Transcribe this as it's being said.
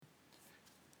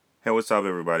Hey, what's up,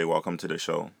 everybody? Welcome to the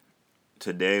show.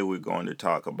 Today, we're going to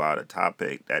talk about a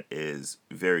topic that is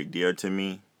very dear to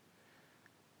me,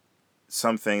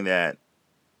 something that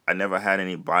I never had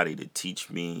anybody to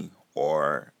teach me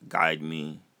or guide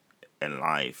me in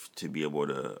life to be able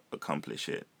to accomplish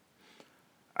it.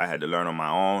 I had to learn on my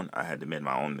own, I had to make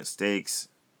my own mistakes,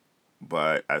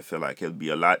 but I feel like it'll be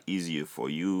a lot easier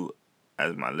for you,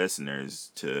 as my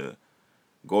listeners, to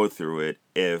go through it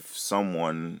if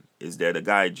someone is there to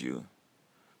guide you.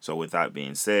 So, with that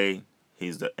being said,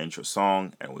 here's the intro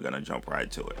song, and we're gonna jump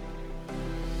right to it.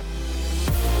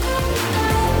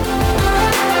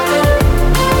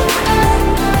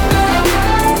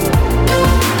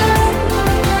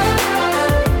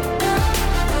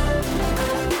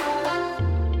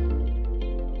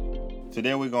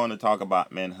 Today, we're going to talk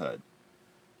about manhood.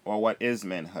 Well, what is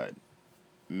manhood?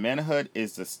 Manhood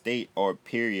is the state or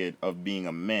period of being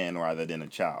a man rather than a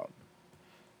child.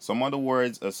 Some other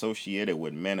words associated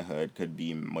with manhood could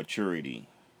be maturity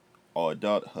or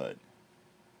adulthood.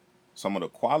 Some of the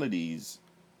qualities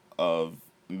of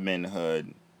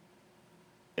manhood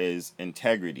is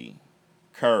integrity,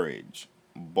 courage,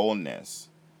 boldness,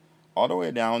 all the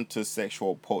way down to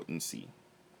sexual potency.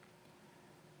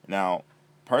 Now,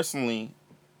 personally,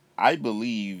 I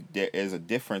believe there is a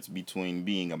difference between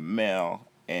being a male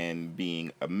and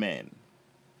being a man.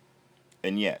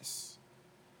 And yes,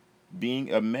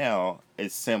 being a male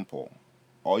is simple.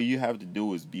 All you have to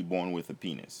do is be born with a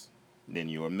penis. Then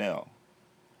you're a male.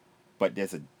 But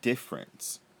there's a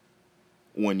difference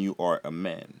when you are a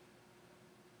man.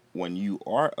 When you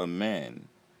are a man,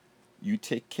 you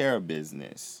take care of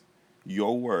business.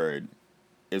 Your word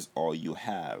is all you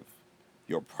have.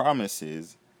 Your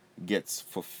promises gets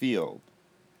fulfilled.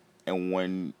 And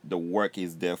when the work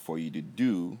is there for you to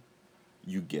do,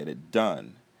 you get it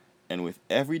done. And with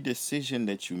every decision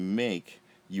that you make,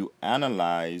 you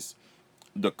analyze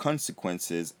the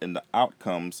consequences and the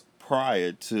outcomes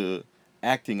prior to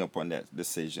acting upon that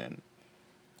decision.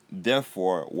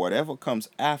 Therefore, whatever comes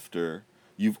after,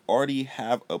 you've already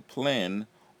have a plan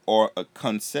or a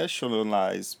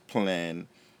conceptualized plan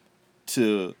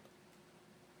to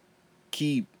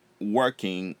keep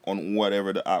working on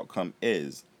whatever the outcome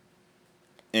is.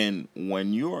 And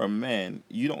when you're a man,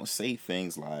 you don't say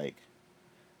things like,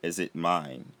 is it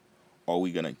mine? Or are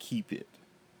we going to keep it?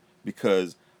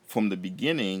 Because from the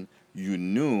beginning, you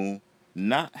knew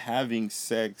not having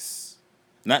sex,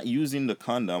 not using the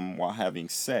condom while having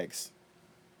sex,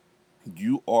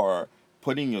 you are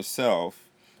putting yourself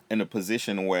in a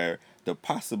position where the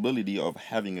possibility of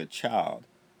having a child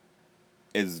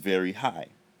is very high.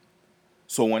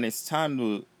 So when it's time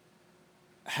to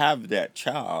have that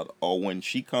child, or when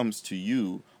she comes to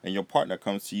you and your partner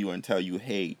comes to you and tell you,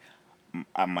 hey,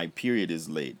 my period is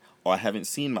late, or I haven't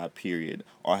seen my period,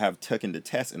 or I have taken the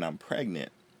test and I'm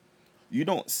pregnant, you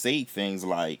don't say things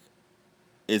like,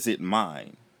 is it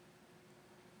mine?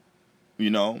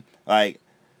 Like,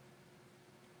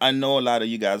 I know a lot of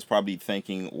you guys probably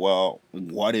thinking, well,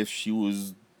 what if she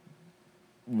was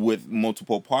with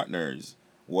multiple partners?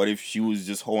 What if she was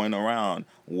just hoeing around?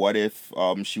 What if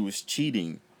she was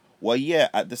cheating? Well, yeah,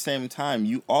 at the same time,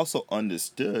 you also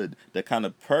understood the kind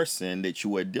of person that you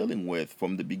were dealing with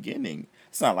from the beginning.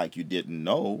 It's not like you didn't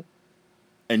know,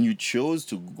 and you chose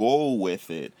to go with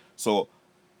it. So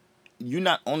you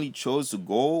not only chose to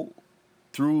go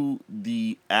through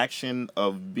the action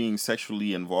of being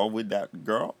sexually involved with that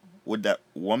girl, with that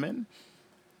woman,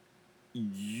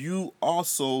 you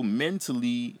also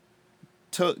mentally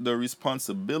took the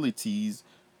responsibilities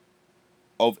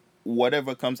of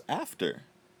whatever comes after.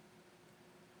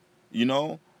 You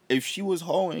know, if she was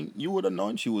hoeing, you would have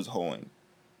known she was hoeing.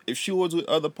 If she was with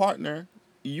other partner,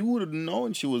 you would have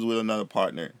known she was with another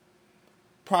partner.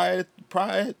 Prior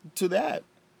to that,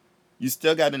 you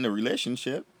still got in the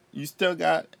relationship. You still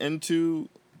got into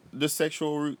the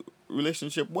sexual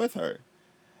relationship with her.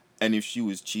 And if she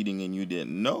was cheating and you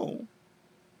didn't know,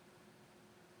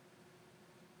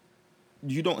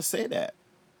 you don't say that.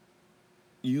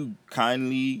 You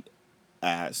kindly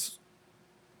ask,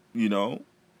 you know,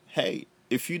 hey,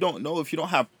 if you don't know, if you don't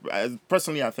have, as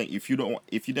personally, I think if you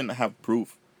didn't have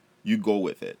proof, you go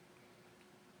with it.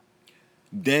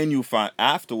 Then you find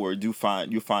afterward, you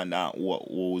find out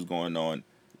what was going on.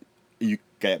 You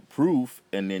get proof,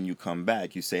 and then you come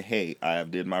back. You say, hey, I have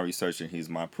did my research, and here's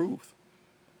my proof.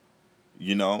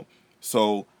 You know,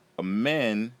 so a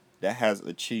man that has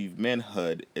achieved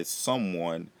manhood is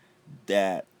someone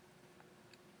that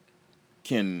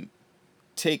can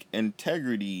take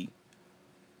integrity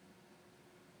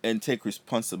and take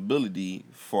responsibility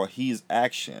for his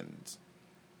actions.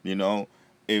 You know,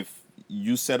 if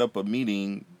you set up a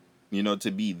meeting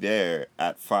to be there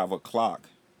at 5 o'clock.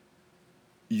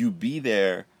 You be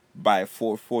there by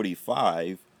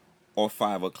 4:45 or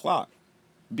 5 o'clock.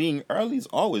 Being early is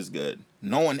always good.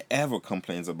 No one ever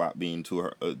complains about being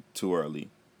too early,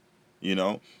 you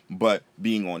know. But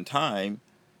being on time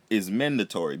is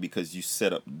mandatory because you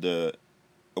set up the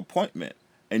appointment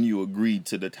and you agreed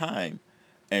to the time.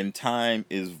 And time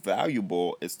is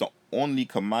valuable. It's the only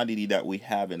commodity that we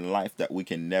have in life that we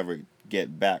can never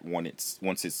get back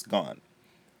once it's gone.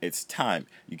 It's time.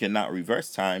 You cannot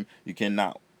reverse time. You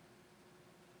cannot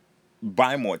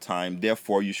buy more time.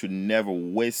 Therefore, you should never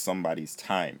waste somebody's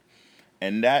time.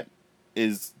 And that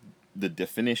is the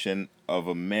definition of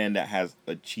a man that has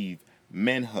achieved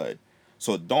manhood.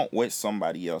 So don't waste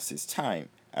somebody else's time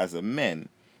as a man.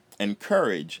 And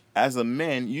courage, as a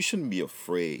man, you shouldn't be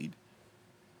afraid.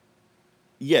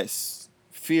 Yes,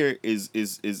 fear is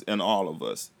in all of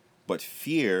us, but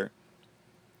fear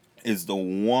is the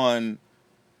one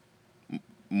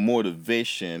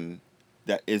motivation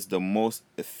that is the most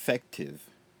effective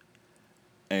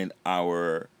in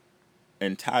our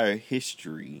entire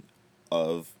history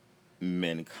of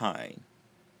mankind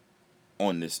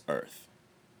on this earth.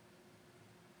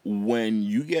 When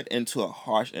you get into a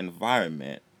harsh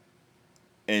environment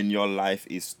and your life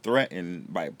is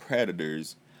threatened by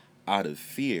predators, out of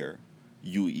fear,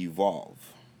 you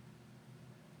evolve.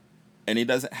 And it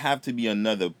doesn't have to be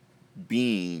another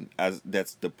being as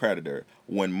that's the predator.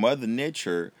 When Mother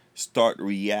Nature start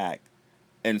react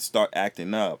and start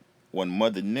acting up, when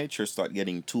Mother Nature start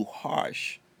getting too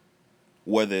harsh,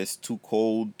 whether it's too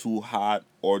cold, too hot,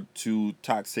 or too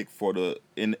toxic for the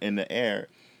in the air,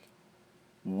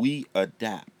 we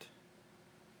adapt.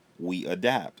 We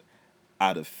adapt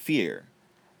out of fear.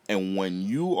 And when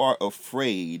you are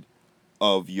afraid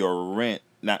of your rent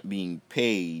not being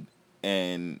paid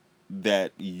and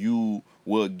that you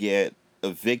will get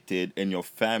evicted and your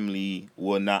family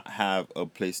will not have a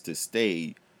place to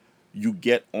stay, you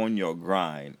get on your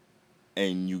grind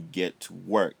and you get to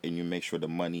work and you make sure the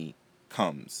money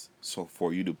comes so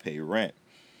for you to pay rent.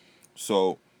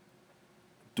 So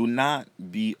do not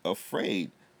be afraid.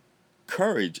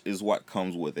 Courage is what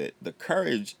comes with it. The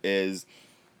courage is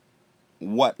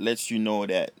what lets you know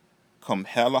that come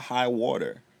hell or high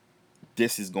water,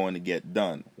 this is going to get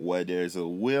done. Where there's a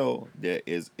will, there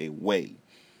is a way.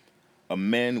 A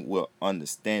man will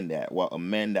understand that. Well, a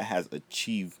man that has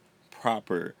achieved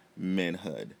proper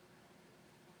manhood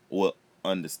will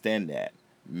understand that.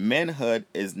 Manhood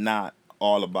is not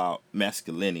all about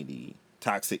masculinity,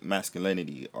 toxic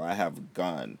masculinity, or I have a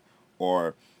gun,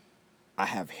 or I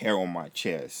have hair on my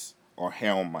chest, or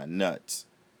hair on my nuts.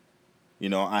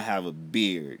 I have a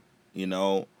beard. You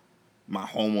know, my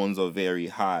hormones are very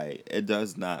high. It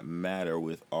does not matter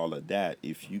with all of that.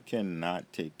 If you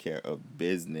cannot take care of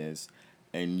business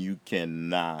and you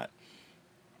cannot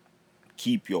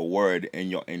keep your word and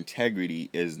your integrity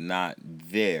is not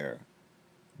there,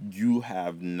 you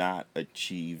have not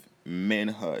achieved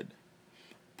manhood.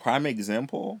 Prime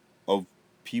example of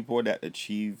people that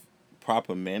achieve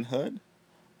proper manhood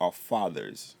are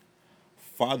fathers.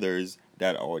 Fathers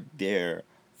that are there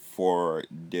for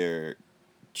their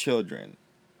children,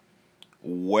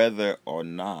 whether or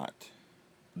not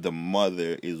the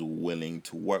mother is willing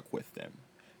to work with them.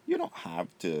 You don't have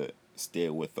to stay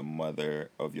with the mother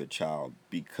of your child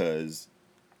because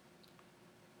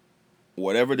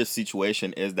whatever the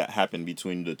situation is that happened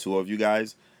between the two of you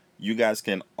guys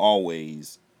can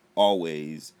always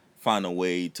find a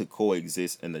way to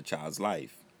coexist in the child's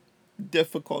life.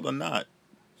 Difficult or not,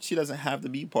 she doesn't have to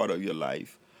be part of your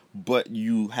life, but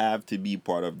you have to be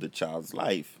part of the child's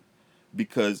life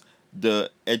because the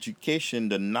education,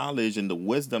 the knowledge, and the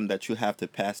wisdom that you have to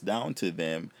pass down to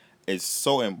them is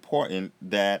so important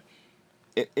that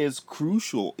it is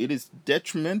crucial. It is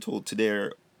detrimental to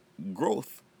their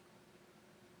growth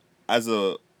as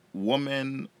a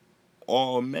woman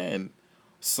or a man,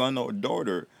 son or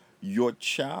daughter. Your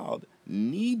child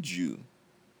needs you.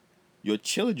 Your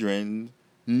children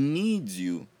needs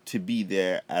you to be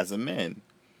there as a man.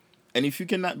 And if you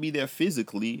cannot be there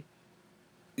physically,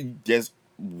 there's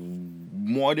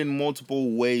more than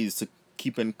multiple ways to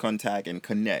keep in contact and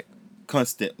connect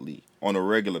constantly on a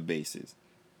regular basis.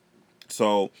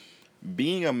 So,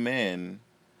 being a man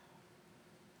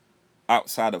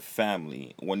outside of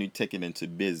family, when you take it into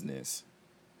business,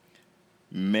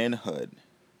 manhood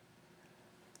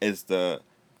is to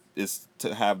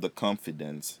have the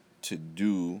confidence to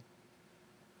do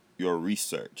your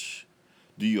research,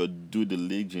 do your due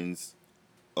diligence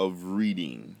of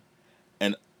reading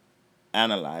and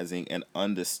analyzing and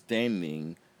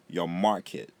understanding your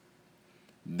market.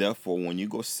 Therefore, when you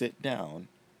go sit down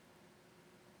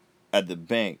at the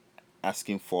bank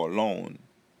asking for a loan,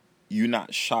 you're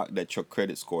not shocked that your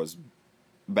credit score is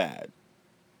bad.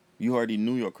 You already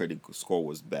knew your credit score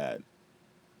was bad.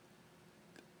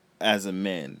 As a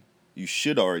man, you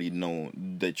should already know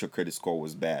that your credit score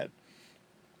was bad.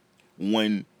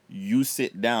 When you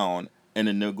sit down in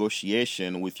a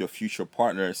negotiation with your future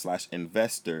partner slash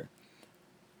investor,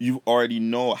 you already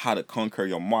know how to conquer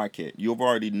your market. You've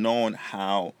already known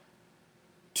how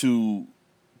to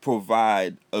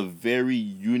provide a very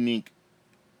unique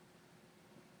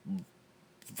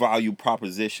value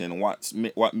proposition.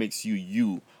 What makes you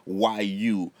you? Why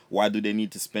you? Why do they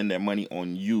need to spend their money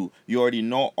on you? You already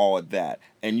know all of that,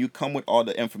 and you come with all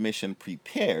the information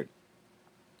prepared.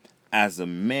 As a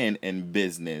man in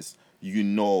business, you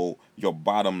know your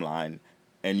bottom line,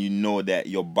 and you know that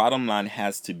your bottom line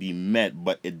has to be met,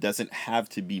 but it doesn't have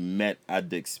to be met at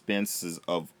the expenses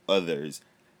of others,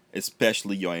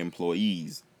 especially your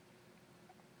employees.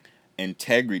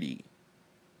 Integrity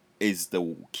is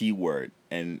the key word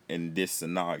in this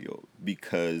scenario,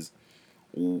 because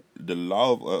the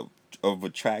law of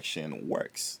attraction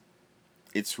works.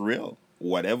 It's real.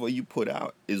 Whatever you put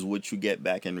out is what you get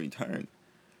back in return.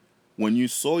 When you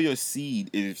sow your seed,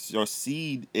 if your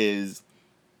seed is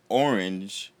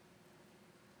orange,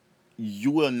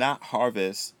 you will not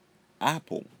harvest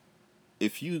apple.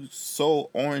 If you sow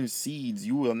orange seeds,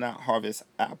 you will not harvest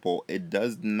apple. It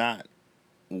does not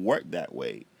work that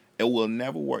way. It will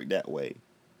never work that way.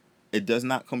 It does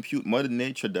not compute. Mother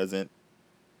Nature doesn't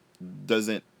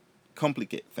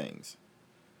complicate things.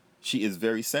 She is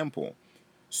very simple.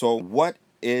 So what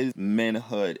is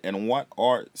manhood, and what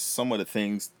are some of the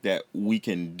things that we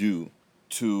can do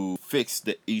to fix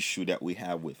the issue that we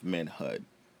have with manhood?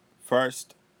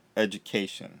 First,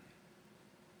 education.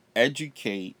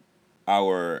 Educate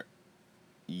our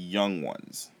young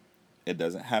ones. It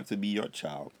doesn't have to be your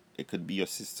child. It could be your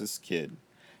sister's kid.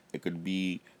 It could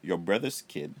be your brother's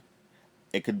kid.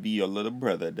 It could be your little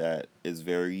brother that is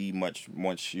very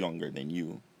much younger than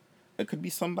you. It could be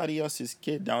somebody else's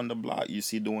kid down the block you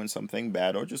see doing something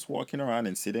bad, or just walking around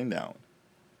and sitting down.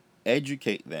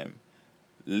 Educate them.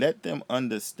 Let them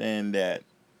understand that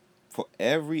for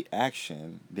every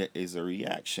action there is a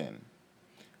reaction.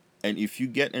 And if you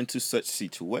get into such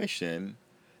situation,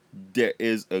 there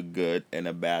is a good and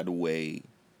a bad way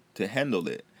to handle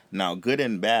it. Now, good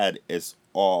and bad is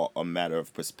all a matter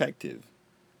of perspective.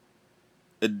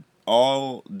 It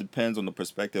all depends on the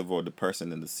perspective or the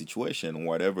person in the situation.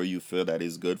 Whatever you feel that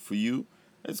is good for you,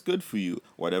 it's good for you.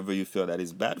 Whatever you feel that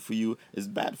is bad for you is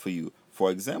bad for you.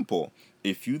 For example,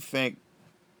 if you think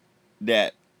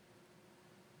that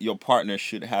your partner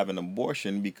should have an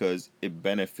abortion because it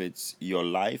benefits your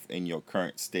life and your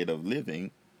current state of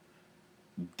living,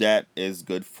 that is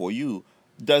good for you.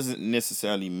 Doesn't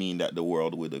necessarily mean that the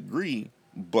world would agree,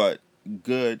 but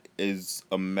good is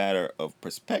a matter of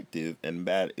perspective and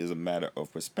bad is a matter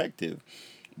of perspective.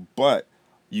 But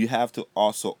you have to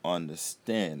also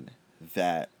understand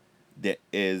that there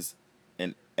is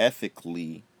an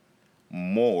ethically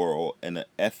moral and an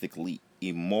ethically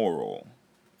immoral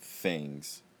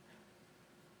things,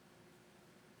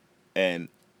 and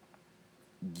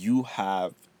you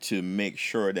have to make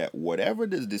sure that whatever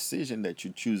the decision that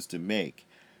you choose to make,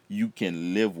 you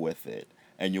can live with it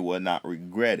and you will not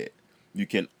regret it. You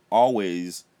can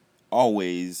always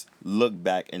look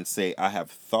back and say, I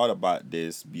have thought about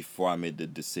this before I made the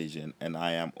decision, and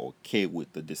I am okay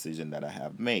with the decision that I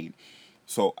have made.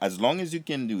 So, as long as you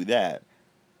can do that,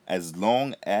 as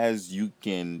long as you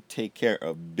can take care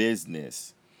of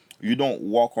business, you don't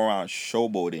walk around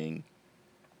showboating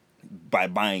by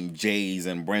buying J's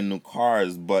and brand new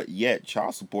cars, but yet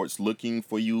child support's looking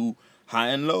for you high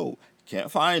and low. Can't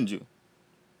find you.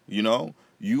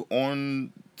 You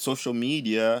on social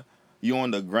media, you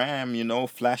on the gram,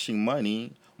 flashing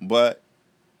money, but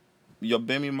your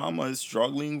baby mama is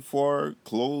struggling for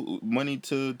money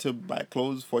to buy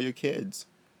clothes for your kids.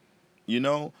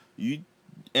 You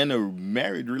in a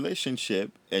married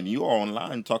relationship and you are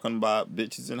online talking about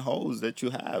bitches and hoes that you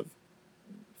have,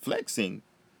 flexing.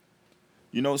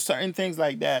 Certain things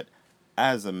like that.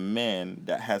 As a man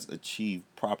that has achieved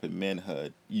proper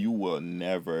manhood, you will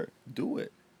never do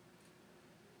it.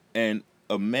 And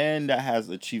a man that has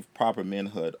achieved proper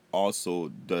manhood also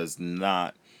does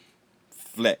not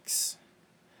flex.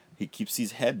 He keeps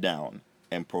his head down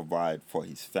and provide for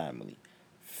his family.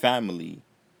 Family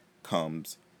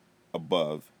comes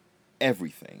above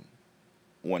everything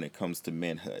when it comes to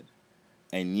manhood.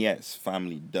 And yes,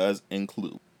 family does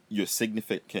include your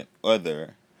significant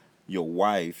other, your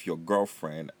wife, your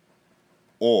girlfriend,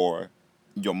 or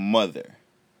your mother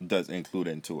does include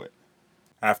into it.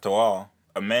 After all,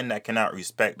 A man that cannot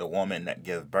respect the woman that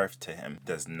gives birth to him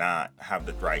does not have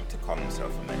the right to call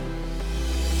himself a man.